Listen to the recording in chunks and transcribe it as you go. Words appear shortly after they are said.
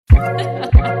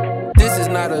This is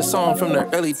not a song from the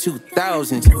early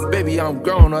 2000s. Baby, I'm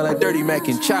grown, all that dirty Mac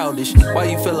and childish. Why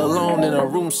you feel alone in a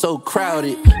room so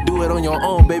crowded? Do it on your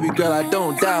own, baby girl, I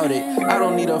don't doubt it. I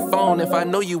don't need a phone if I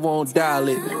know you won't dial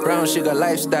it. Brown sugar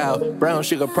lifestyle, brown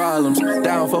sugar problems.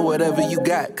 Down for whatever you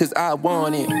got, cause I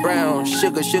want it. Brown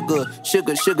sugar, sugar,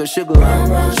 sugar, sugar, sugar.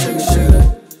 Brown sugar,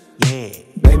 sugar. Yeah.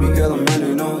 Baby girl, I'm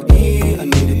running on E. I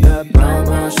needed that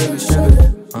brown sugar,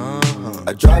 sugar.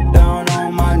 I drop down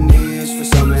on my knees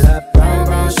for some of that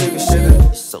brown sugar, sugar.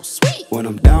 It's so sweet. When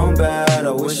I'm down bad,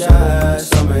 I wish I had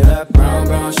some of that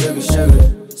brown sugar,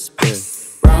 sugar.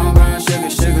 Spice. Brown sugar,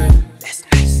 sugar. That's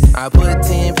nice. I put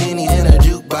 10 pennies in a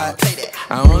jukebox.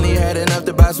 I only had enough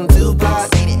to buy some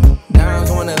Tupac. Now I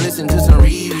wanna listen to some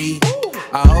Riri.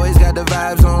 I always got the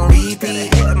vibes on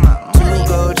repeat. 2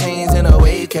 gold chains and a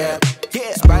wave cap.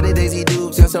 Spotted Daisy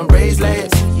Dukes and some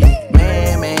bracelets.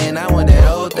 Man, I want that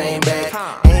whole thing back.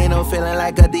 Ain't no feeling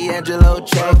like a D'Angelo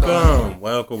check.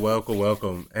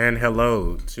 Welcome, and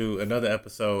hello to another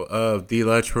episode of the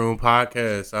Lunchroom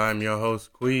Podcast. I'm your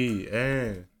host, Quee,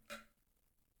 and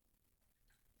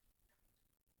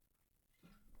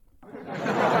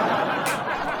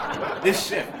this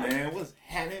chef, man, what's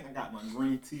happening? I got my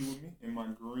green tea with me in my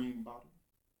green bottle.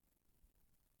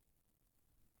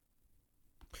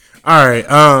 all right.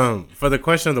 For the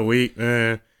question of the week,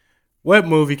 man, what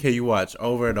movie can you watch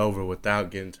over and over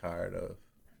without getting tired of?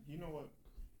 You know what?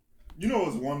 You know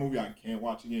what's one movie I can't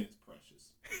watch again? It's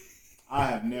Precious. I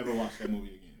have never watched that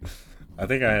movie again. I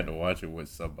think I had to watch it with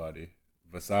somebody.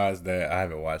 Besides that, I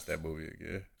haven't watched that movie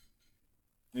again.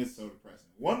 It's so depressing.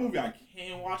 One movie I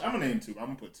can watch, I'm going to name 2. I'm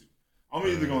going to put 2. I'm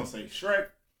either going to say Shrek.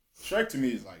 Shrek to me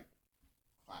is like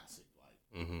classic.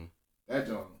 Like that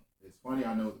joke. It's funny.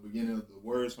 I know the beginning of the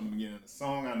words from the beginning of the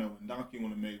song. I know when Donkey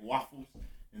want to make waffles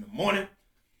in the morning.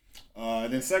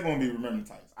 Then second one be Remember the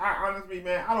Titans. I honestly,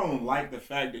 man, I don't like the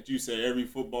fact that you say every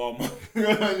football movie.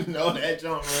 know that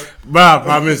joke, bro. But I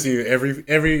promise you,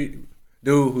 every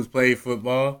dude who's played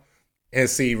football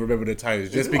has seen Remember the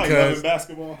Titans. Just like because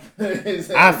basketball.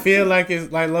 I feel like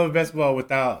it's like Love Basketball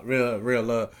without real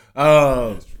love.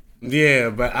 Yeah,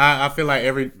 but I feel like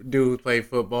every dude who played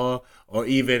football or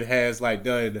even has like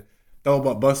done throw 'em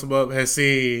up, bust 'em up has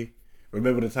seen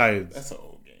Remember the Titans. That's an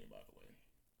old game, by the way.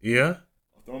 Yeah?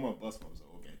 Throw 'em up, bust 'em up is an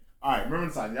old game. All right, Remember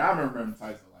the Titans. Yeah, I remember Remember the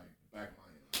Titans like back in my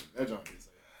head. That jump is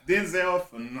Denzel,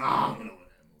 phenomenal in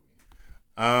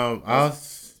that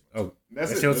movie.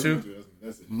 That's your 2?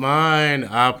 That's it. Mine,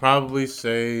 I'll probably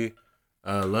say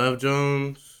Love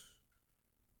Jones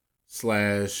 /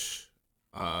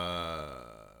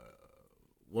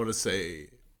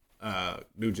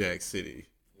 New Jack City.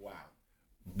 Wow.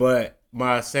 But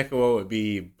my second one would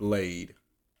be Blade.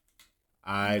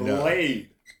 Blade.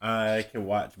 I can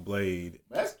watch Blade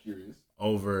That's curious.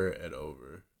 over and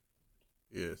over.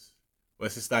 Yes.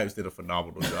 Wesley Snipes did a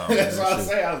phenomenal job. That's what I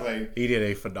say. I was like, he did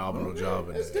a phenomenal job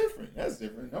in That's that. different. That's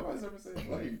different. Nobody's ever said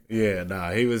Blade.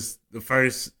 Yeah, he was the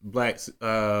first black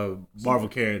Marvel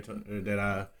character that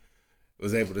I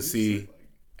was able to see,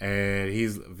 and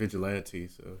he's a vigilante.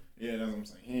 So yeah, that's what I'm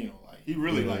saying. He ain't gonna he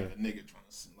really like a nigga trying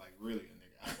to really a nigga.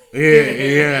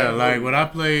 yeah. Like when I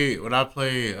play,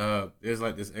 there's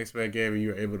like this X-Men game where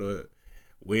you're able to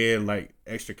win like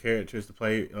extra characters to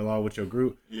play along with your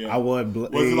group. Yeah, I won.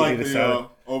 Was it like the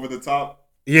over the top?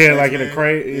 Yeah, X-Men? like in the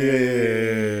crate.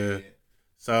 Yeah.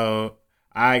 So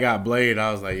I got Blade.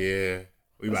 I was like, yeah,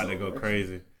 we about to go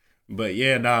crazy. But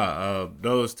yeah,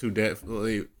 those 2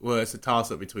 definitely. Well, it's a toss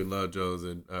up between Love Jones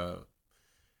and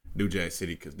New Jack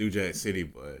City, because New Jack City,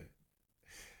 boy,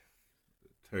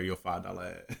 turn your $5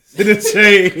 ass in the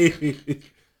chain.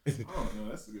 I don't know.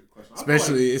 That's a good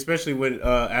question. Especially when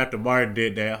after Martin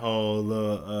did that whole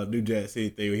New Jack City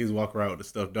thing, where he was walking around with the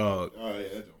stuffed dog. Oh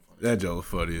yeah, that joke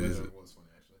funny. That joke was funny.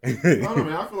 That joke was funny actually. I don't know,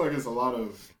 man. I feel like it's a lot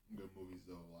of good movies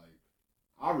though. Like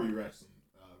I rewatch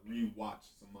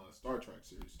some Star Trek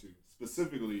series too,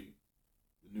 specifically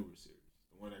the newer series,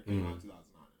 the one that came out in 2009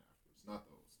 and afterwards, not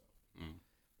the old stuff.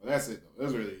 But that's it though.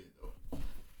 That's really it though.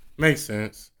 Makes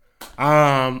sense.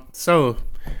 So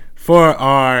for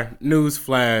our news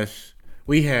flash,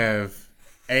 we have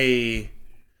a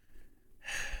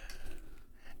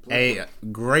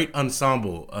great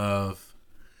ensemble of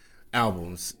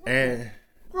albums. And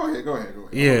go ahead.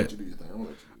 Yeah. I'll let you do your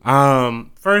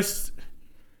thing. First,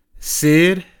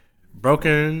 Sid,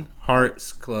 Broken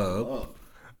Hearts Club.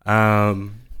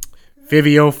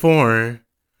 Fivio Foreign,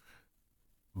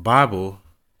 Bible.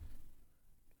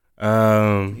 He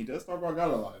does talk about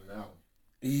God a lot now.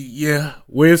 Yeah,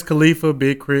 Wiz Khalifa,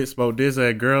 Big Crit, Smoke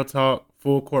Dizza, Girl Talk,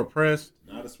 Full Court Press.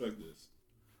 Not expect this.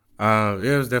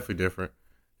 It was definitely different.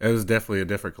 It was definitely a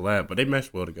different collab, but they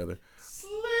meshed well together.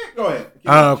 Slick. Go ahead.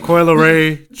 Coi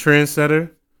Leray, Trendsetter.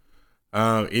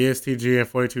 ESTG and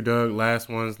 42 Doug, last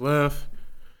ones left.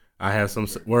 I have some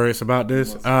words about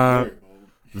this.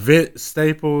 Vit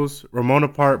Staples, Ramona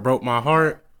Park, Broke My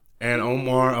Heart, and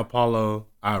Omar Apollo,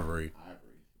 Ivory.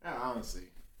 Yeah, honestly.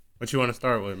 What you want to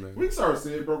start with, man? We can start with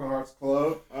Sid, Broken Hearts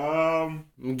Club. I'm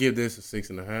gonna give this a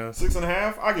 6.5.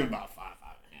 6.5. I'll give it about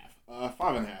 5.5.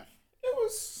 5.5. It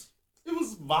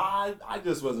was vibe. I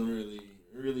just wasn't really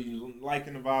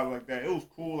liking the vibe like that. It was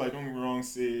cool. Like, don't get me wrong,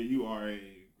 Sid, you are a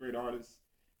great artist.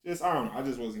 Just, I don't know. I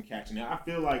just wasn't catching it. I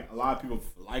feel like a lot of people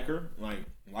like her,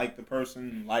 like the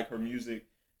person, like her music.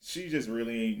 She just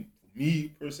really ain't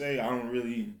me, per se. I don't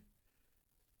really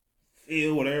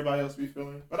feel what everybody else be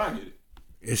feeling, but I get it.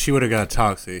 If she would have got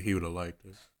Toxic, he would have liked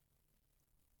it.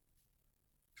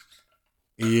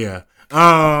 Yeah.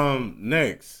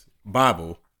 Next,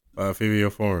 Bible by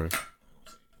Fivio Foreign.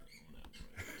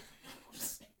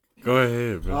 Go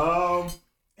ahead, bro.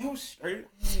 It was straight.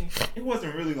 It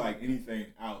wasn't really like anything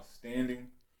outstanding.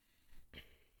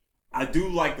 I do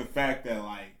like the fact that,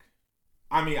 like,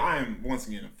 I am once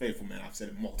again a faithful man. I've said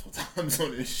it multiple times on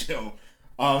this show.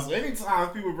 So anytime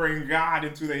people bring God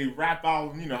into their rap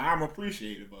album, I'm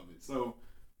appreciative of it. So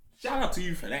shout out to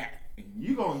you for that. And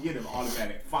you gonna get an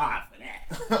automatic 5 for that.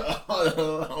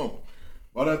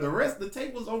 But the rest of the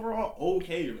tape was overall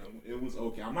okay. It was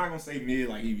okay. I'm not gonna say mid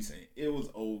like he was saying. It was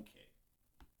okay.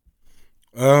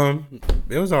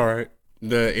 It was all right.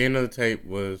 The end of the tape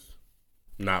was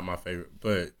not my favorite,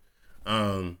 but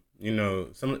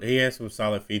he had some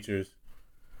solid features.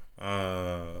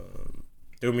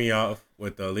 Threw me off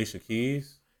with Alicia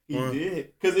Keys. He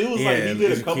did, because it was he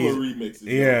did a couple of remixes.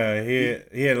 Yeah,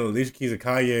 he had Alicia Keys and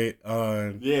Kanye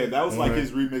on. Yeah, that was like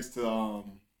his remix to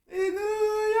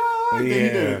I think he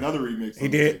did another remix. He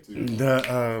did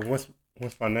the what's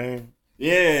my name?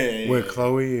 Yeah, with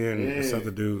Chloe and this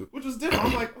other dude, which was different.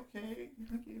 I'm like, okay, I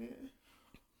get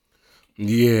it.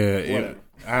 Yeah,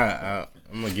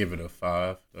 I'm gonna give it a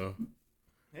 5 though.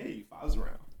 Hey, 5's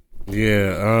around.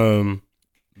 Yeah,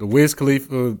 the Wiz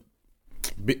Khalifa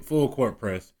full court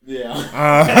press. Yeah,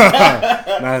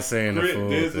 not saying the full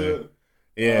thing.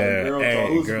 Yeah,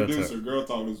 Girl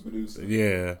Talk who's producer.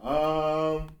 Yeah.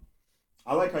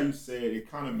 I like how you said it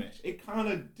kind of meshed. It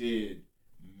kind of did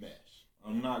mesh.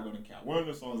 I'm not gonna count. One of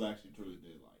the songs I actually truly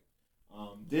did like.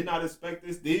 Did not expect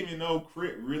this. Didn't even know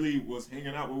Crit really was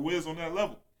hanging out with Wiz on that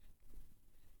level.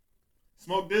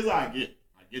 Smoke Dizza, I get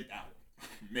that one.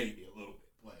 Maybe a little bit,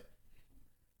 but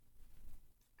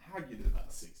I get it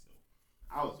about 6 though.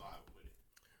 I was vibing with it.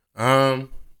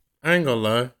 I ain't gonna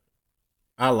lie.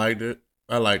 I liked it.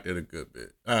 I liked it a good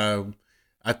bit. I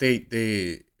think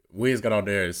the Wiz got on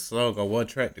there and slung on one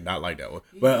track. Did not like that one,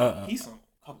 but he sung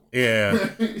a couple. Yeah.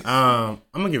 I'm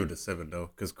gonna give it a 7 though,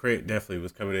 because Crit definitely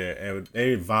was coming in and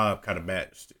their vibe kind of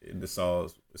matched in the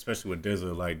songs, especially with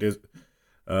Dizza. Like this,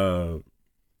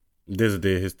 Dizza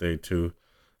did his thing too.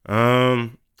 Coi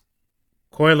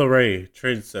Leray,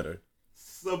 Trendsetter.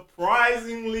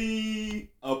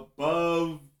 Surprisingly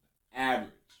above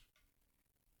average.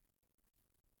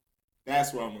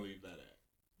 That's where I'm gonna leave that at.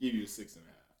 Give you a 6.5.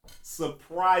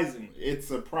 Surprisingly, it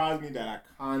surprised me that I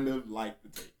kind of liked the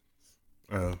tape.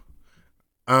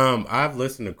 I've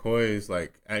listened to Koi's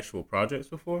like actual projects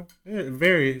before. Yeah,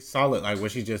 very solid. Like when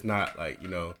she's just not like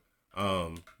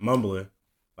mumbling.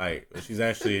 Like when she's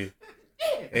actually,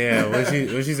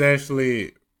 when she's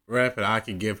actually rapping, I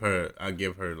give her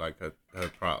like her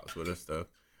props with her stuff.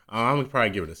 I'm gonna probably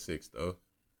give it a 6 though.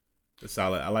 It's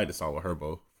solid. I like the song with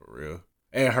Herbo for real.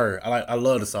 And her, I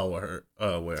love the song with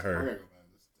her.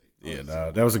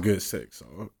 Yeah, that was a good 6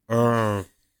 song.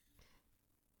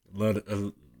 Love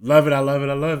it. I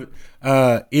love it.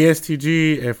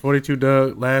 ESTG and 42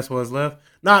 Doug, last ones left.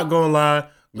 Not gonna lie,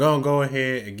 gonna go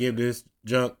ahead and give this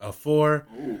junk a 4.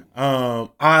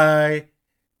 I,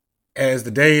 as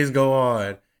the days go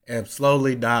on, am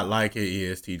slowly not liking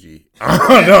ESTG.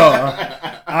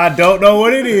 I don't know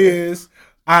what it is.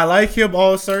 I like him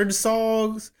on certain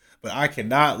songs, but I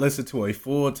cannot listen to a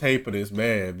full tape of this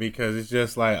man because it's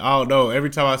just like, I don't know. Every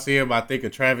time I see him, I think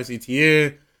of Travis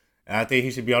Etienne, and I think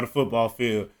he should be on the football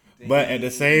field. Dang. But at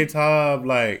the same time,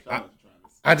 like, I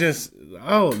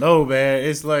don't know, man.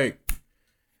 It's like,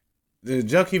 the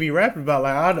junk he be rapping about,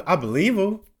 like, I believe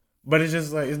him, but it's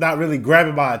just like, it's not really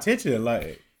grabbing my attention.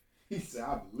 Like, he said,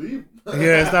 I believe him.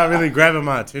 Yeah, it's not really grabbing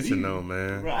my attention, though,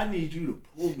 man. Bro, I need you to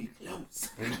pull me close.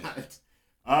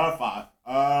 5.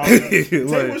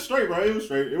 Tape was straight, bro. It was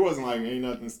straight. It wasn't like ain't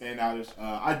nothing standoutish.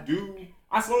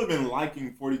 I slowly been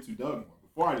liking 42 Doug more.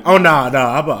 Before I didn't. Oh no,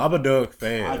 I'm a Doug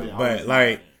fan. But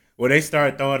like when they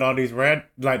start throwing all these the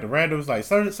randoms, like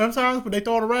sometimes when they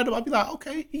throw on a random, I'd be like,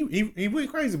 okay, he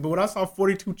went crazy. But when I saw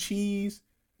 42 Cheese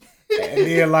and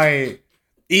then like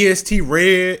EST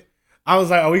Red, I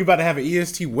was like, are we about to have an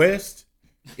EST West?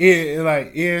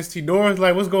 Like EST North,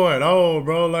 like what's going on,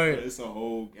 bro? Like it's a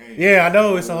whole game. Yeah, I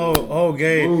know it's a whole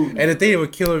game. And the thing that was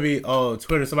killing me on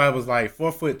Twitter, somebody was like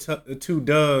 4'2"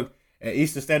 Doug at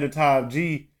Eastern Standard Time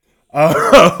G.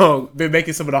 Been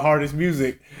making some of the hardest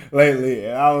music lately,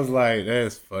 and I was like,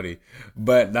 that's funny.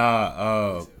 But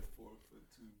like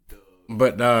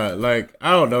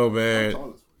I don't know, man.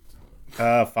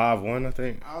 5'1", I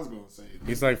think. I was gonna say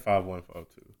he's like 5'1", 5'2".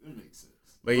 It makes sense.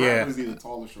 But yeah, is either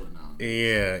tall or short now.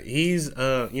 Yeah, he's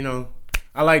you know,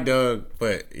 I like Doug,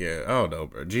 but yeah, I don't know,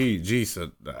 bro. G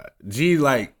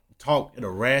like talk in a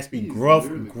raspy, gruff,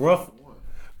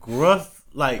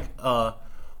 like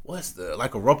what's the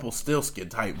like a Rumpelstiltskin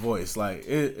type voice? Like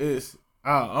it's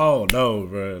I don't know,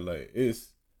 bro. Like it's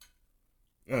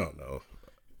I don't know.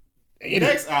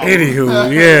 Next album.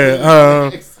 Anywho,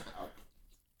 yeah.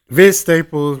 Vince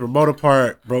Staples, Ramona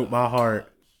Park, Broke My Heart.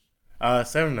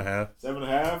 7.5.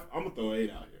 7.5. I'm gonna throw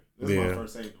 8 out here. This is my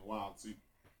first 8 in a while too.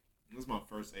 This is my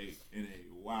first 8 in a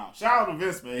while. Shout out to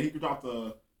Vince, man. He dropped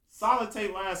a solid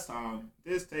tape last time.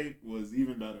 This tape was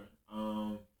even better.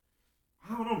 I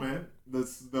don't know, man. The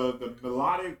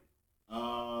melodic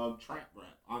trap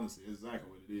rap, honestly, is exactly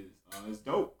what it is. It's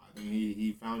dope. I think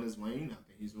he found his lane. I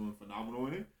think he's doing phenomenal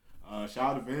in it.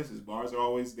 Shout out to Vince. His bars are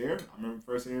always there. I remember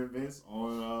first hearing Vince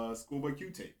on Schoolboy Q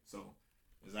tape. So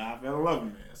that's how I fell in love with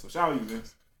him, man. So shout out to you,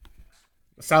 Vince.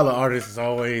 A solid artist as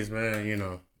always, man. You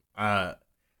know,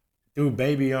 threw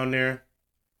Baby on there.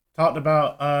 Talked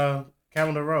about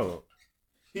Calendar Road.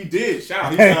 He did.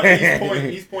 Shout out.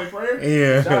 East Point Prayer.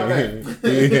 Yeah. Shout out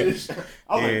that.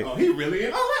 I was like, oh, he really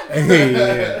in all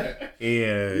that?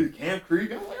 Yeah. Camp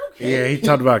Creek. I was like, okay. Yeah, he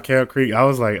talked about Camp Creek. I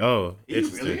was like, oh, He's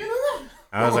interesting. really in all that?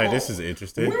 I was like, this is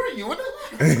interesting. Where are you in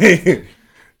that?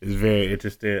 It's very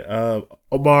interesting.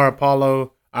 Omar,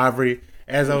 Apollo, Ivory.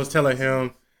 As I was telling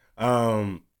him,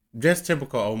 just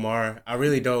typical Omar. I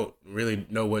really don't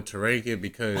know what to rank it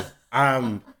because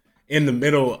I'm in the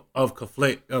middle of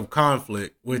conflict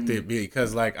with it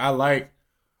because like I like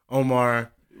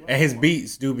Omar and his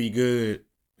beats do be good.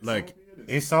 Like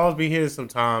his songs be hitting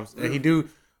sometimes and he do.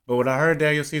 But when I heard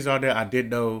Daniel Caesar on there, I didn't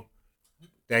know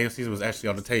Daniel Caesar was actually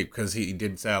on the tape because he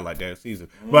didn't sound like Daniel Caesar.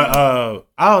 But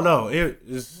I don't know.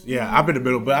 I'm in the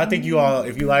middle. But I think you all,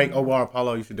 if you like Omar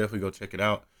Apollo, you should definitely go check it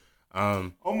out.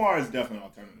 Omar is definitely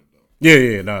alternative though.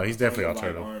 Yeah, no, he's definitely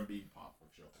alternative. Like R&B pop for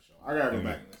sure. I gotta go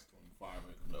back and listen to him before I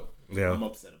rank him though. Yeah. I'm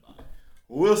upset about it.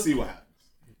 We'll see what happens.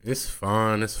 It's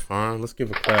fun. Let's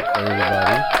give a clap for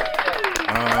everybody.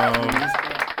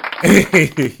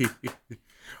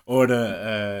 Or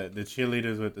the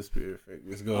cheerleaders with the spirit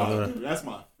fingers going on. Dude, that's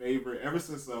my favorite. Ever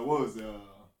since what was the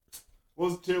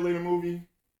cheerleader movie?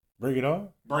 Bring It On.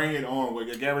 Bring It On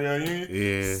with Gabrielle Union.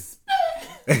 Yeah.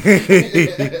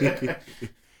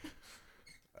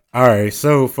 All right.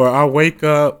 So for our wake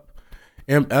up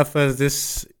MFs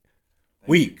this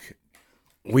week,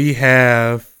 we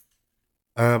have.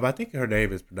 I think her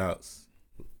name is pronounced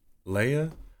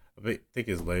Leia. I think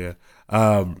it's Leia.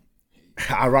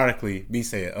 Ironically, me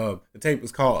saying the tape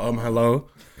was called Hello.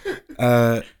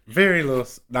 Very little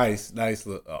nice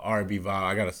little R&B vibe.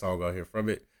 I got a song out here from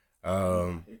it.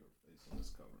 Yeah,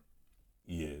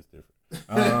 it's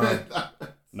different.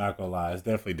 Not gonna lie, it's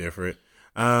definitely different.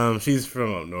 She's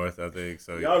from up north, I think.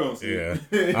 So y'all gonna see it.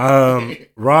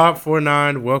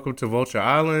 Rob49, welcome to Vulture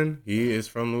Island. He is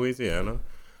from Louisiana.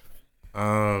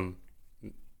 And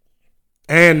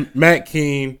Matt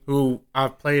Keane, who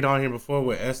I've played on here before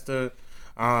with Esther.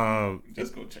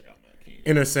 Just go check out Matt Keane.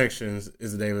 Intersections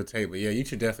is the name of the tape, but yeah, you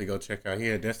should definitely go check out. He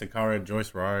had Destin Conrad,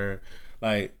 Joyce Ryer.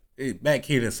 Like Matt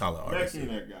Keane is a solid artist. Matt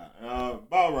Keane, that guy.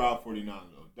 About Rob49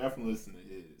 though, definitely listen to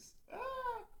his.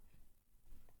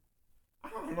 I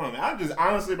don't know, man. I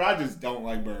just don't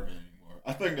like Birdman anymore.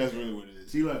 I think that's really what it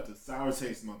is. He left a sour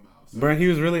taste in my mouth. So. Bro, he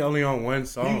was really only on one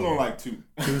song. He was on like 2.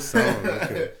 2 songs.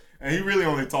 Okay. And he really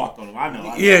only talked on them. I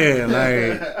know. Yeah,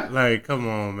 like, come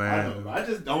on, man. I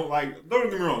just don't like. Don't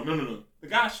get me wrong. No. The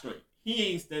guy's straight.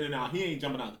 He ain't standing out. He ain't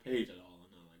jumping out the page at all or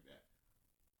nothing like that.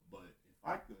 But if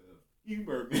I could, you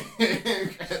Birdman. Yeah.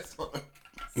 That's all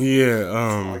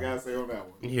I gotta say on that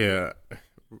one. Yeah,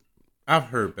 I've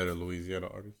heard better Louisiana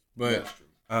artists, but that's true.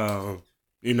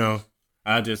 you know,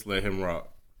 I just let him rock.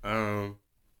 Yeah,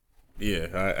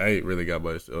 I ain't really got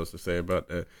much else to say about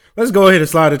that. Let's go ahead and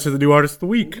slide into the new artist of the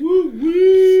week.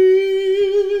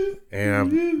 And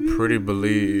I'm pretty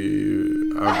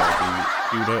believe I'm about to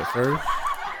cue that first.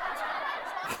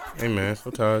 Hey man,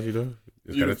 sometimes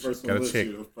You're the first one to check.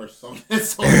 The first song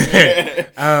that's on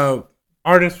there.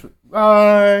 Artist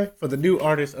for the new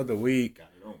artist of the week.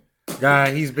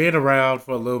 Guy, he's been around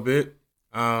for a little bit.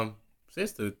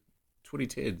 Since the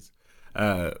 2010s.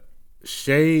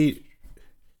 Shay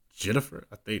Jennifer,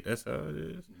 I think that's how it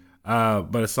is.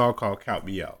 But a song called Count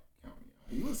Me Out.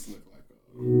 He must look like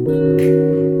a nigga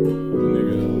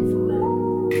for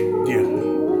real. Yeah.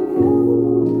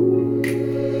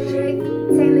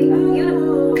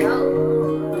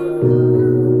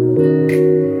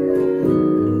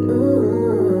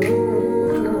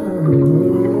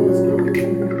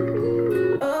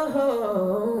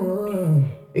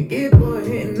 Get boy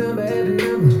hitting number every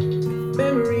number.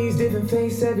 Memories different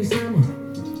face every summer.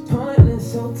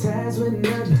 Pointless so ties with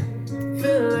another.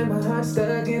 Feeling like my heart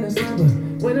stuck in a slumber.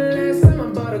 When the last time I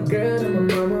bought a girl to my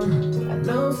mama, I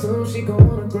know soon she gon'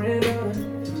 want a granddaughter.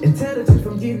 Intelligent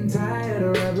from getting tired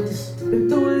of rubbers. Been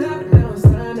through a lot, but now it's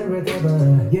time to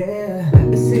recover. Yeah,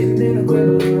 I've been sitting in a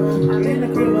crib alone. I'm in a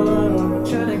crib alone,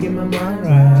 trying to get my mind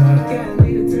right. Gotta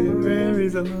lead it to the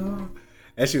Memories alone.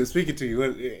 And she was speaking to you. I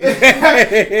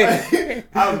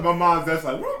was my mom's that's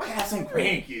like, where am I have some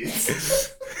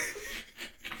grandkids?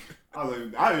 I was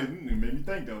like, I didn't it made me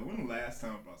think though. When the last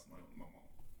time I brought somebody with my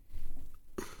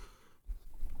mom?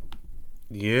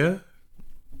 Yeah.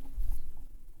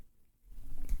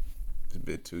 It's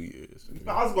been 2 years.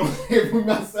 I was gonna say for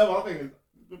myself, I think it's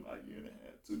been about a year and a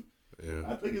half too.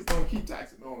 Yeah. I think it's gonna keep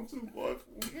taxing on too, boy.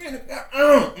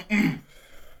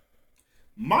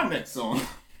 My next song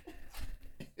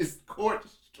is Court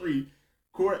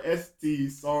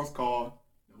ST song's called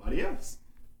Nobody Else.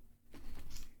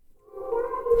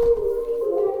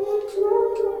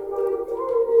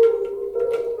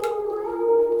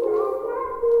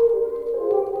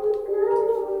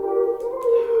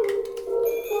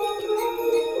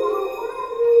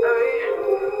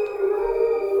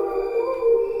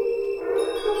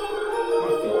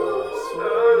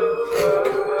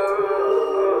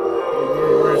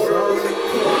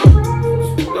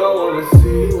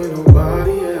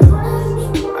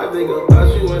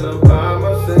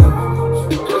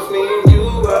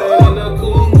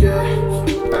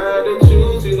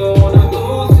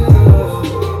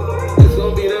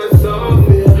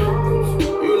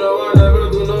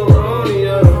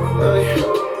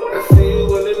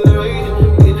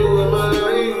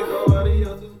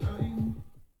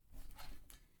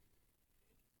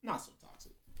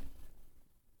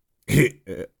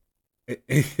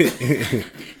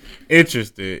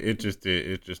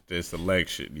 Interesting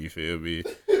selection, you feel me?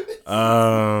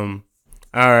 All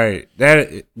right,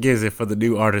 that gives it for the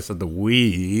new artist of the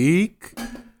week.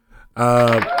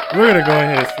 We're gonna go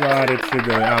ahead and slide into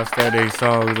the outstanding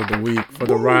songs of the week for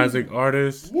the rising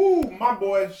artists. Woo, my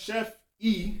boy Chef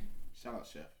E. Shout out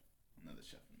Chef. Another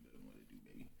chef in the middle. What they do,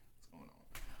 baby? What's going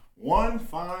on? One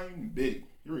Fine Biddy.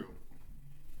 Here we go.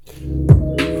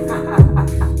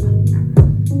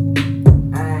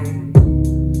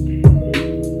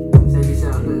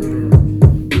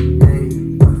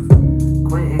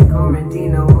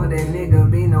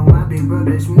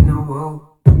 Brothers, we know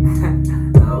whoa.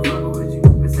 I'll fuck with you,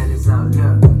 but send this out,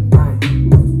 look.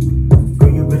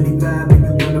 Girl, you really vibe and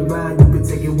you gonna ride. You can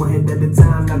take it one hit at a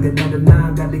time, like another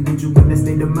nine. Gotta get you in that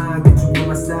state of mind, get you on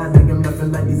my side. Like I'm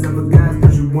nothing like these other guys,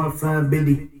 cause you one fine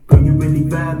Billy. Girl, you really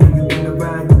vibe and you gonna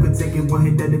ride. You can take it one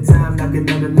hit at a time, like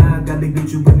another nine. Gotta get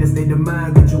you in that state of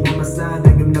mind, get you on my side.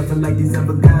 Like I'm nothing like these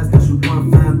other guys, cause you one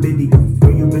fine Billy.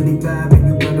 Girl, you really vibe and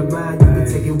you gonna ride. You can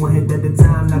take it one hit at a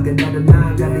time, like another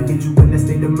nine. Gotta get you in that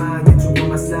state of mind, get you on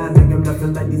my side. Like I'm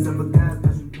nothing like these other guys,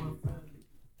 cause you one fine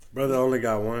Billy. Brother only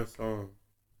got one song.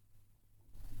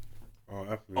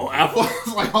 Apple. I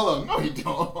was like, hold on, no, you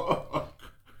don't.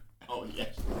 Oh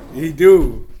yes, he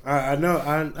do. I know.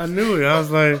 I knew it. I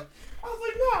was like,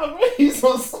 nah, bro, he's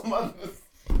on some others.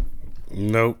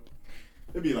 Nope.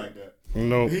 It'd be like that.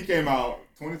 Nope. He came out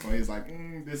 2020. He's like,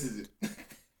 this is it.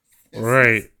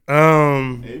 Right.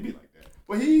 It'd be like that.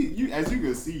 But you as you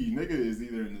can see, nigga is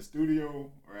either in the studio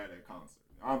or at a concert.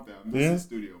 I'm missing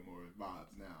studio more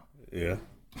vibes now. Yeah.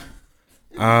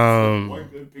 One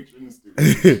good picture in the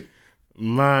studio.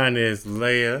 Mine is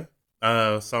Leia,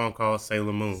 a song called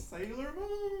Sailor Moon. Sailor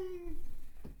Moon.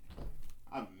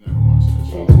 I've never watched that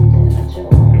show.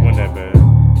 It wasn't that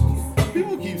bad.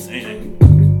 People keep saying it.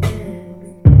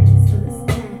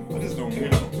 I just don't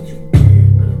get it.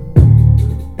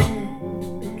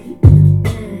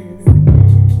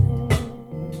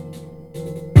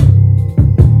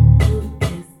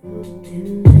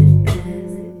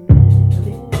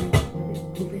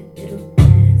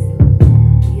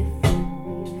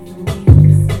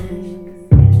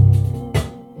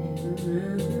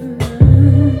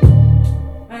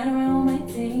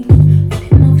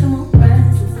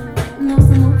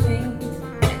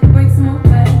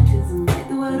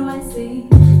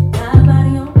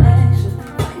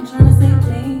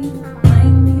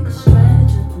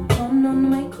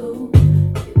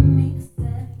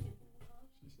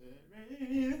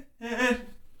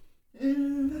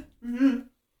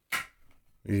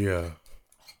 Yeah.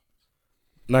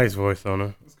 Nice voice on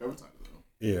her. It's cover title though.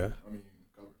 Yeah. I mean,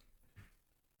 cover.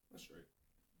 That's straight.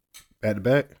 Back to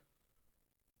back.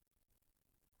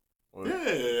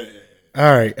 Yeah.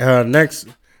 All right.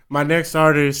 My next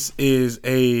artist is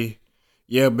a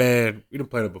man. We done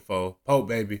played it before. Pope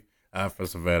Baby, from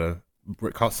Savannah.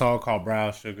 Song called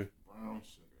Brown Sugar. Brown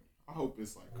sugar. I hope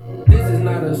it's like. This is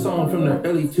not a song from the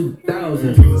early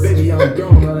 2000s. Baby, I'm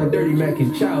grown, all that dirty Mac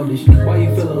and childish. Why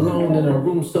you feel alone in a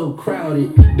room so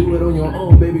crowded? Do it on your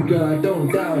own, baby girl, I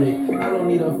don't doubt it. I don't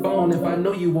need a phone if I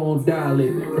know you won't dial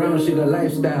it. Brown sugar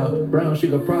lifestyle, brown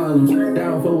sugar problems.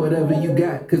 Down for whatever you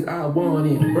got, cause I want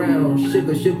it. Brown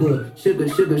sugar, sugar, sugar,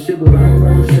 sugar, sugar.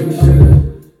 Brown sugar, sugar.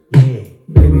 Yeah.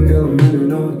 Baby girl, I'm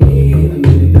running on E. I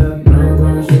need that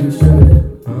brown sugar, sugar.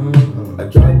 I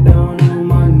drop down on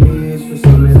my knees for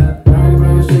some of that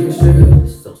brown sugar, sugar.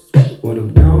 So sweet. When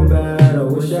I'm down bad, I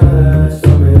wish I had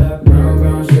some of that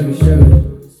brown sugar, sugar.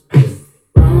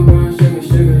 Brown sugar,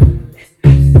 sugar.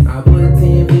 I put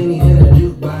 10 pennies in a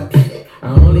jukebox. I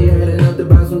only had enough to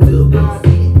buy some Tupac.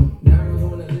 Now I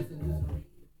wanna listen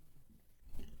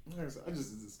to I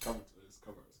just this cover is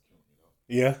killing me though.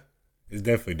 Yeah. It's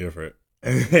definitely different.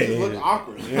 It looked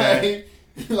awkward. Yeah.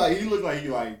 Like he looked like he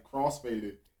like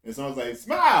crossfaded, and someone's like,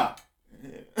 "Smile."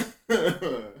 That's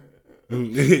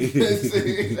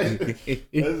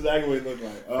exactly what it looked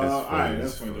like. All right,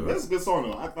 that's funny. That's a good song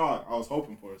though. I was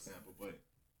hoping for a sample, but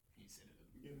he said it at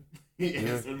the beginning. He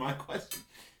answered my question.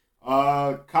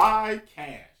 Kai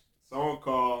Cash, song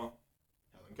called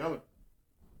Helen Keller.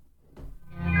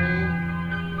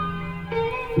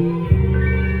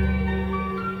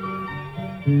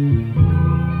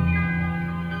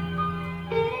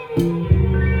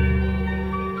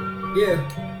 Yeah,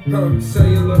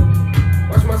 cellular.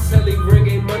 Watch my celly ring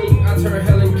ain't money. I turn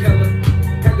Helen Keller.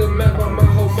 Had to map out my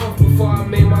whole month before I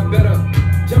made my bet up.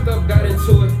 Jumped up, got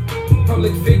into it.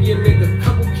 Public figure, nigga.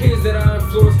 Couple kids that I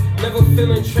influenced. Never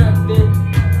feeling trapped in.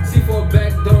 See for a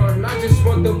back door, and I just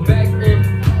want the back end.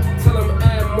 Tell them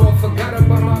add more. Forgot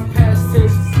about my past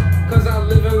tense. Cause I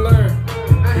live and learn.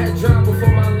 I had drive before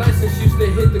my license used to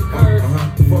hit the curve.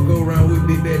 Fuck around with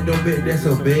big bad, don't bet that's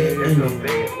a bad ending.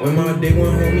 When my day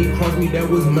one homie crossed me, that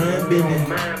was mind bending.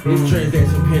 This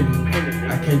transaction pending.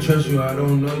 I can't trust you, I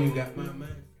don't know you got my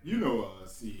mind. You know,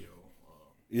 CEO.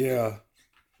 Yeah.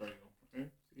 Trail. Okay?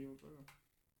 CEO Trail.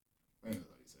 I think that's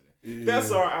how you say it. Yeah.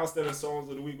 That's our outstanding songs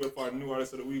of the week with our new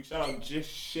artist of the week. Shout out Just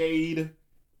Shade,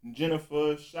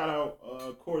 Jennifer. Shout out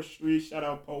Court Street. Shout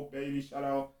out Pope Baby. Shout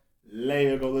out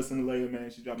Leia. Go listen to Leia, man.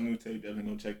 She dropped a new tape.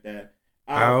 Definitely go check that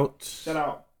out. Shout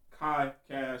out Kai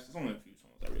Cash. There's only a few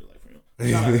songs I really like from him.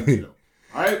 Shout out to him.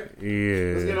 All right?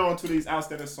 Yeah. Let's get on to these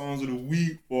outstanding songs of the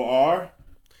week for our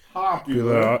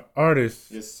popular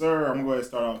artists. Yes, sir. I'm going to go ahead and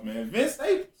start off, man. Vince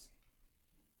Staples.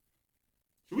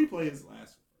 Should we play his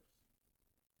last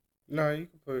one? No, you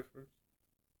can play it first.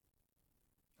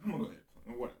 I'm going to go ahead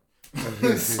and play it.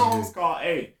 Whatever. This song's called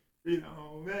A.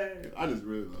 Freedom, man. I just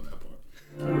really love that part.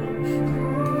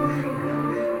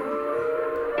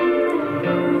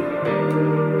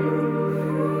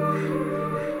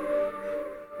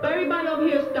 Everybody over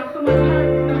here got so much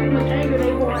hurt, got so much anger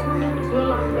they want. Real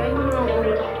life, they ain't nothing wrong with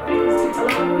it. A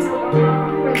lot of people are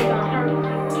afraid about hurt.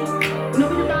 You know,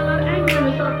 we just got a lot of anger in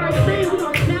us, so the first thing, we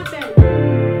gonna snap at it.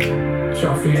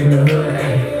 Trophy in the hood,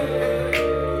 ayy.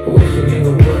 Wish a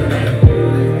nigga would,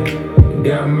 ayy.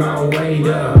 Got my weight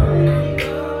up.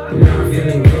 Now I'm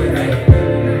feeling good, ayy.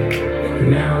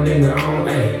 Now nigga on,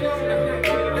 ayy.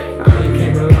 I done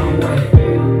came a long way.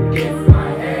 If I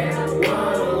had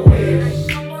one wish,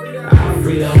 I'd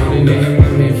free up on the nigga.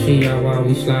 If she out while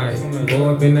we slide. Go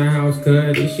up in the house,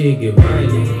 cuz this shit get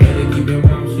violent. Better keep your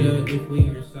mouth shut if we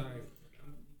inside.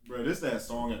 Bro, this that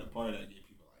song at the party that get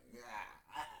people like,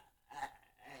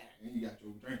 and you got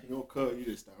your drink and your cup, you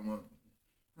just start running.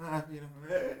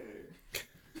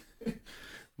 Hey.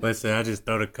 But say I just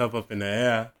throw the cup up in the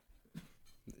air.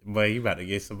 But you about to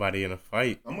get somebody in a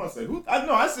fight. I'm gonna say who? I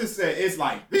know. I just said it's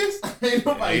like this. Ain't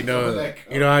nobody throwing that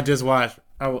cup. You know, I just watched.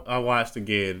 I watched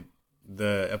again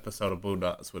the episode of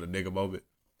Boondocks with a nigga moment.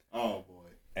 Oh boy.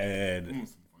 And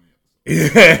some funny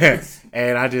episodes.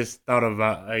 and I just thought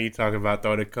about you talking about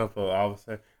throwing the cup up. All of a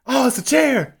sudden, oh, it's a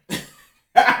chair.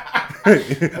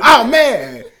 Oh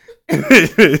man.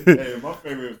 Hey, my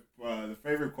favorite, the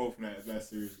favorite quote from that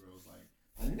series, bro, was like,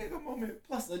 "A nigga moment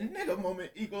plus a nigga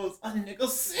moment equals a nigga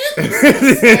sin."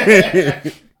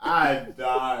 I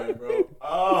died, bro.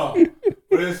 Oh,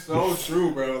 but it's so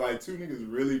true, bro. Like two niggas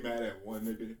really mad at one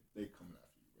nigga, they coming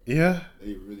after you, bro. Yeah.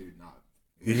 They really not.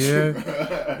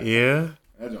 Yeah. Yeah.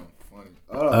 That junk funny.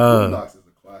 Boondocks is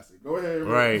a classic. Go ahead,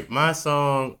 bro. Right. My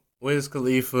song, Wiz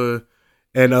Khalifa,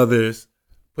 and others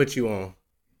put you on?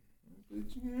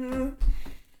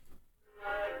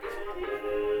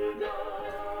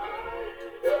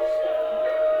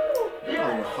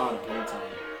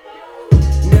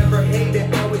 Never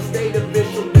hated, always stayed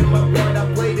official. In my part,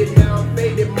 I played it, now I'm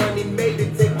faded. Money made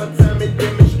it, take my time and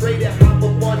demonstrate it. Hop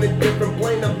up on a different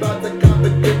plane, I'm about to cop a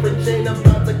different chain. I'm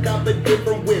about to cop a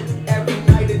different whip. Every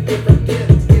night a different gift.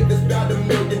 If it's about $1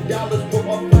 million, put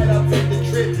my flight, I'll take the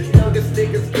trip. Youngest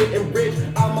niggas getting rich,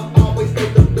 I'ma always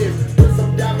take the list. Put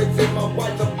some diamonds in my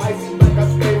watch, I'm icy like I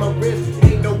spray my wrist.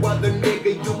 Ain't no other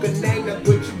nigga you can name that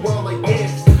put you on like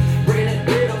this. Bring that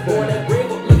bread up, boy, that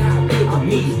bread up, look how I feel for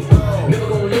me. Never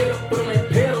gon' let up, put on that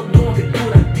pedal, no one can do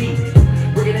that deep.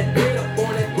 Bringing that bread up,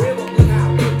 on that bread up, look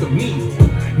how I feel to me.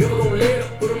 Never gon' let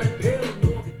up, put on that pedal, no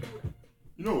one can do that.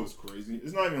 You know what's crazy?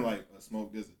 It's not even like a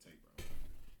Smoke Dizza tape, bro.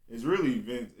 It's really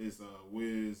Vince. It's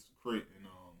Wiz, Crit, and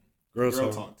Girl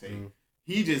Talk tape. Mm-hmm.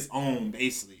 He just owned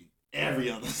basically every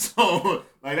other song.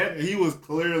 Like that, he was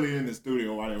clearly in the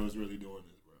studio while they was really doing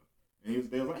this, bro. And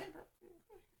they was like, hey,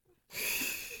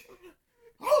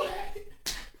 bro.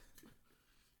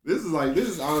 This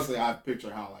is honestly, I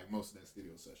picture how like most of that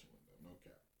studio session went though, no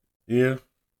cap. Yeah.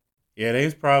 Yeah, they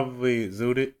was probably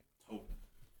zooted.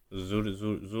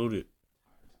 Zooted.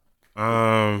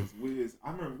 Wiz,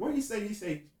 I remember what he said. He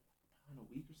said a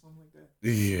week or something like that.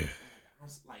 Yeah. I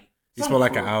was like, He smelled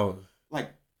like an hour.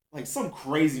 Like some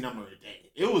crazy number a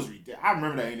day. It was ridiculous. I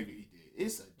remember that interview he did.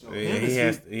 It's a joke.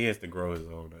 Yeah, he has to grow his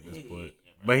own at this point.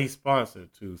 But he's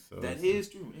sponsored too, so that is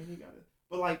true. And he got it.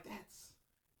 But like that's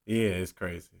it's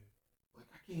crazy. Like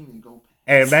I can't even go past.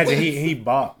 And imagine he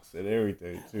boxed and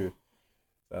everything too.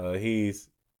 So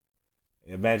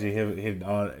imagine him hitting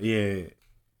all a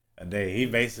day.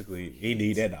 He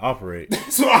need that to operate.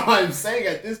 That's what I'm saying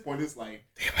at this point. It's like,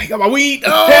 damn, I got my weed.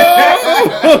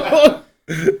 Oh!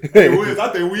 Hey, Wiz, I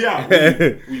think we out.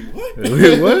 We what?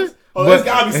 We what? Oh, there's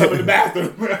gotta be something in the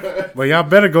bathroom. But y'all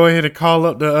better go ahead and call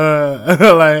up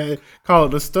the call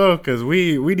up the store because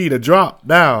we need a drop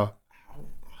now.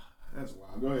 That's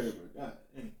wild. Go ahead, bro.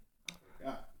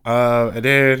 God. And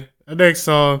then the next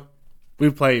song we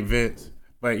played Vince,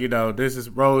 but this is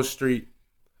Rose Street.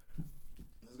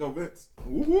 Let's go, Vince.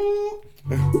 Woo-hoo.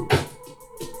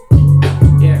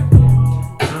 Yeah,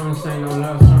 I don't sing no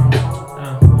love song.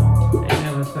 Ain't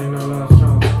never sing no love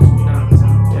song.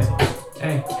 Yeah.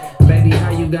 Hey, baby,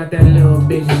 how you got that little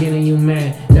bitch getting you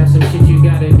mad? That's some shit you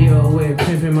gotta deal with.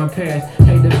 Pimping my past.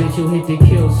 Hate the bitch who hit the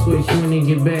kill switch when it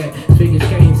get bad. Figure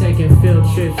skating, taking field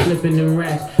trips, flipping them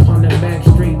racks on the back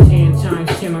street. 10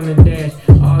 times 10 on the dash.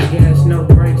 All gas, no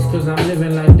brakes, cause I'm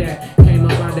living like that. Came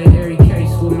up out the Harry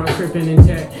case with my crippin'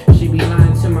 intact. She be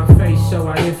lying to my face, so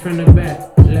I hit from the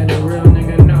back. Let a real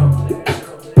nigga know.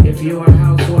 If you a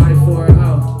housewife or a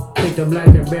hoe, pick the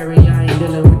blackberry, I ain't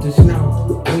dealing with the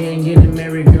snow. We ain't getting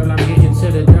married, girl, I'm getting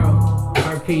to the door.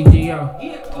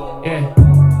 RPGO,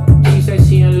 yeah. She said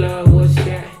she in love, what's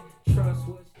that? Trust,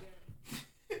 what's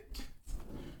that?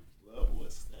 Love,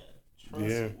 what's that?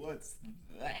 Trust, what's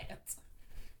that?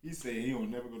 He said he don't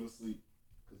never go to sleep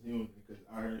because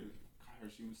I heard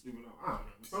she was sleeping on. I don't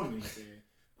know something he said.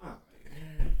 I was like,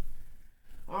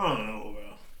 I don't know,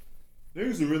 bro.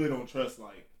 Niggas who really don't trust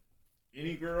like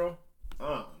any girl, I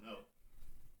don't know.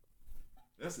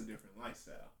 That's a different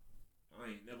lifestyle. I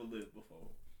ain't never lived before.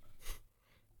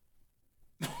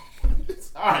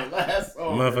 Alright, last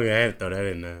song. Motherfucker had to throw that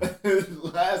in there.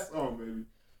 Last song, baby.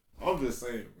 I'm just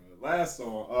saying, bro. Last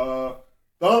song.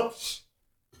 Thump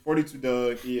 42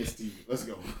 Doug EST. Let's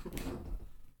go.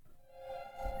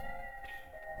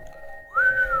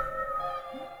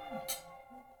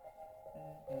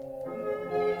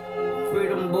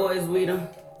 Freedom boys, we them.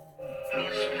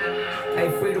 Hey,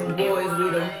 freedom boys, we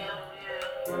them.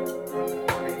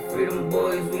 Freedom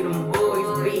boys, we them boys,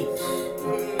 bitch.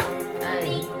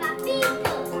 Hey.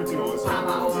 Pop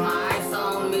out my ice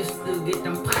on, mister, get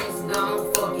them pipes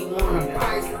gone. Fuck you want a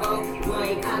price, fuck. You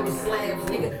ain't copy slabs,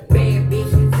 nigga. Bad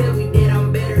bitch, tell me that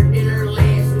I'm better than her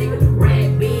last, nigga.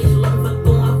 Rad bitch, love for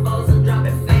throwing foes and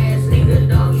dropping fast, nigga.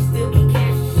 Dog, you still be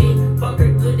cashing shit. Fuck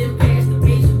her good and pass the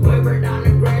bitch. Weber down the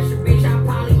grass, bitch. I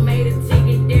probably made a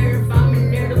ticket there. If I'm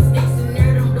in there, them sticks in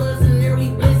there, them bloods in there, we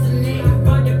blissing there.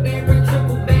 Fuck the back or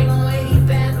triple bag on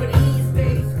 85 for these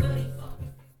babies.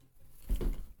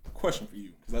 Question for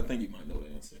you, because I think you might know the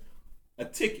answer. A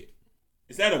ticket.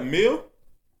 Is that a meal?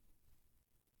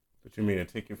 What you mean, a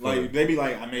ticket for? Like, they be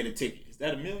like, I made a ticket. Is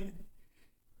that $1 million?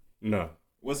 No.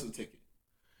 What's a ticket?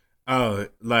 Oh,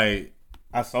 like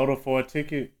I sold her for a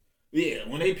ticket. Yeah,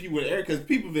 when they people there, because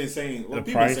people been saying, well,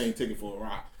 people been saying ticket for a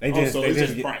ride. They just, so they it's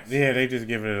just price. Yeah, they just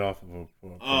giving it off of a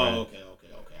Oh, okay.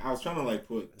 I was was trying to like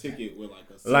put ticket with like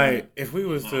a like if we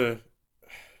was to.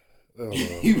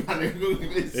 You gotta Google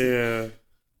this. Yeah.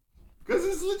 Because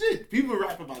it's legit. People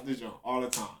rap about this joint all the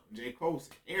time. J. Cole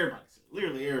said, everybody said,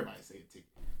 literally everybody said ticket.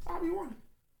 So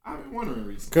I've been wondering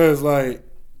recently. Because, like,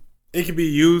 it could be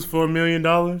used for $1 million,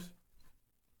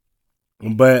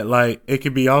 but, like, it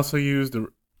could be also used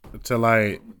to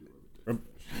like,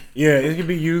 yeah, it could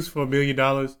be used for $1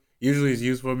 million. Usually it's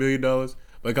used for $1 million,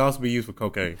 but it can also be used for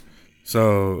cocaine.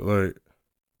 So, like,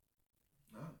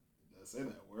 Let's say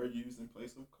that word used in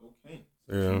place of cocaine.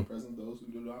 Yeah. Present those who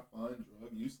do not find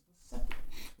drug use.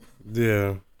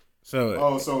 Yeah.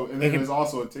 So. So and then there's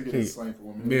also a ticket that's slang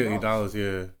for $1 million. $1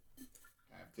 million, yeah.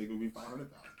 Half ticket would be $500,000.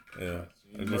 Yeah.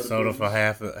 I just sold it for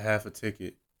half a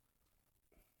ticket.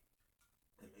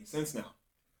 It makes sense now.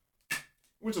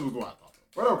 Which is what I thought.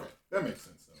 But okay, that makes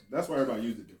sense though. That's why everybody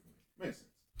used it differently. Makes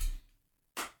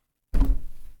sense.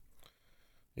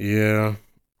 Yeah.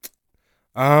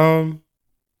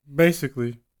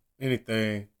 Basically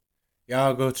anything.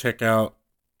 Y'all go check out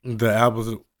the albums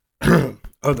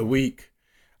of the week.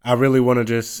 I really want to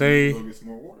just say, Go get some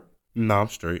more water. no, I'm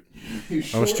straight.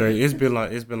 Sure? I'm straight. It's been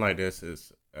like this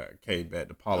since came back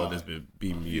to Paula. That's been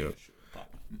beating me up.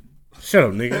 Shut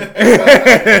up, nigga.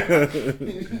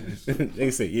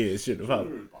 They say yeah, shit the Paula.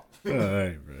 All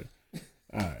right, bro.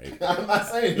 All right. I'm not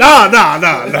saying No. Go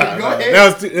ahead.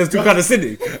 That's too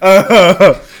condescending.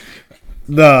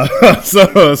 No.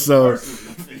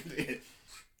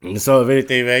 So if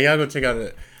anything, man, y'all go check out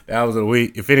the albums of the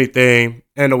week. If anything,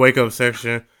 and the wake up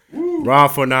section. Ron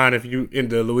 49. If you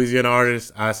into Louisiana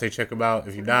artists, I say check him out.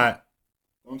 If you're not,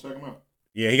 don't check him out.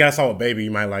 Yeah, he got a song with Baby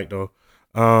you might like though.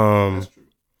 That's true.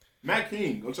 Matt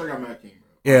King, go check out Matt King, bro.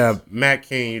 Yeah, Matt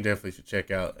King, you definitely should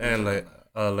check out. And Leia.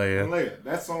 Leia.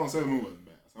 That song 7 Moon wasn't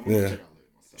bad. So I'm gonna check out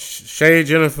Leia myself. Shay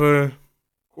Jennifer.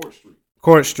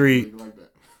 Court Street. Like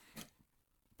that.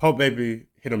 Pope Baby,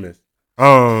 hit or miss.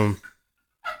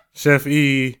 Chef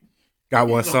E got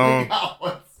one song.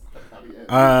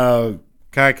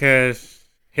 Kai Cash,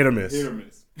 hit or miss. Hit or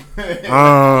miss.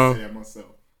 Myself.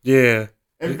 Yeah.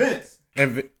 And Vince.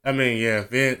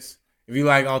 Vince. If you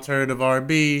like alternative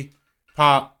R&B,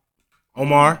 pop,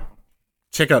 Omar,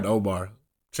 check out Omar.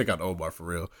 Check out Omar for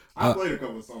real. I played a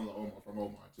couple of songs from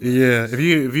Omar too. Yeah, if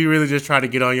you really just try to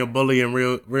get on your bully and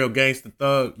real gangsta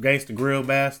thug, gangsta grill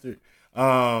bastard,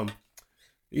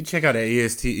 you check out that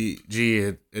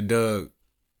ESTG and Doug.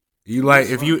 You like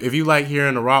if you like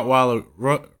hearing the Rottweiler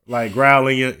like growl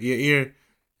in your ear,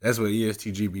 that's what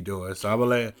ESTG be doing. So I'm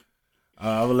gonna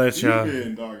let y'all. You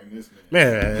getting dark in this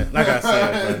man. Like I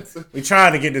said, we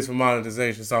trying to get this for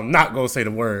monetization, so I'm not gonna say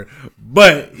the word.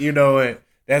 But you know what?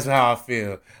 That's how I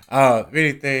feel. If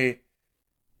anything,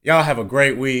 y'all have a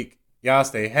great week. Y'all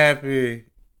stay happy.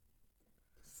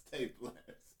 Stay blessed.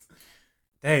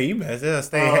 Hey, you better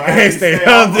stay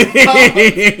healthy.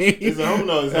 It's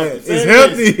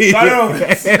healthy.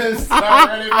 Start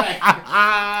running back.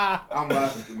 I'm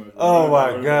laughing too much. Oh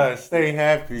my gosh. Stay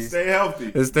happy. Stay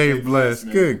healthy. And stay blessed.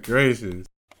 Good gracious.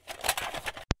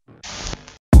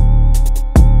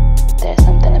 There's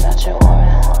something about your aura.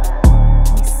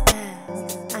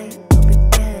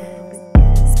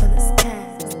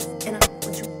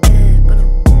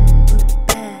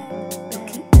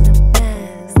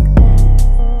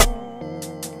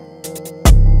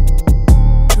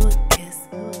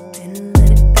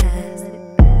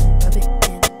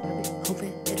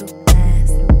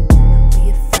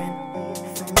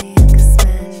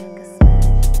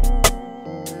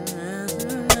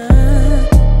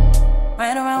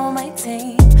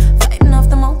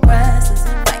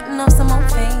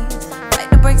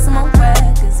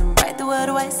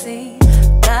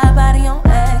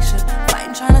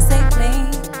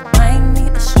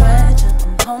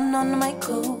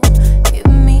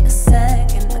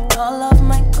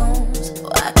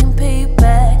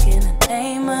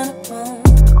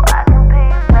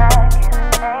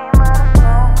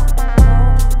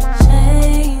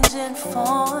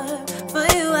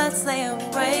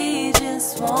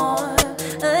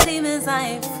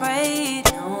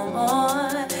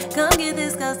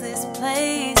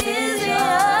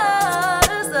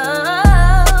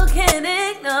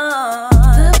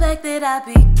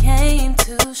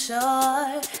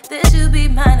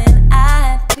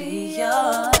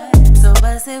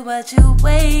 What you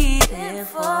waiting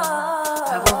for?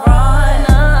 I will run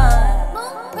up.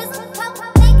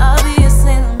 I'll be your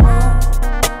Sailor Moon.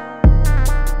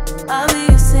 I'll be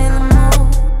your Sailor Moon.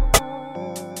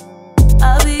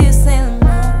 I'll be your Sailor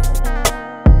Moon.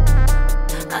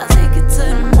 I'll take it to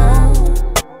the moon.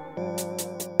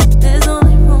 There's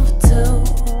only room for two.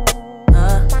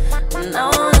 And I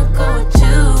wanna go with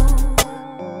you.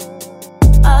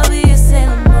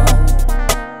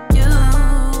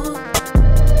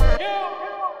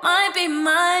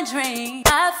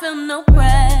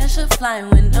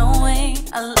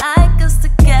 I like us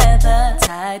together,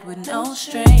 tied with no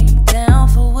strings.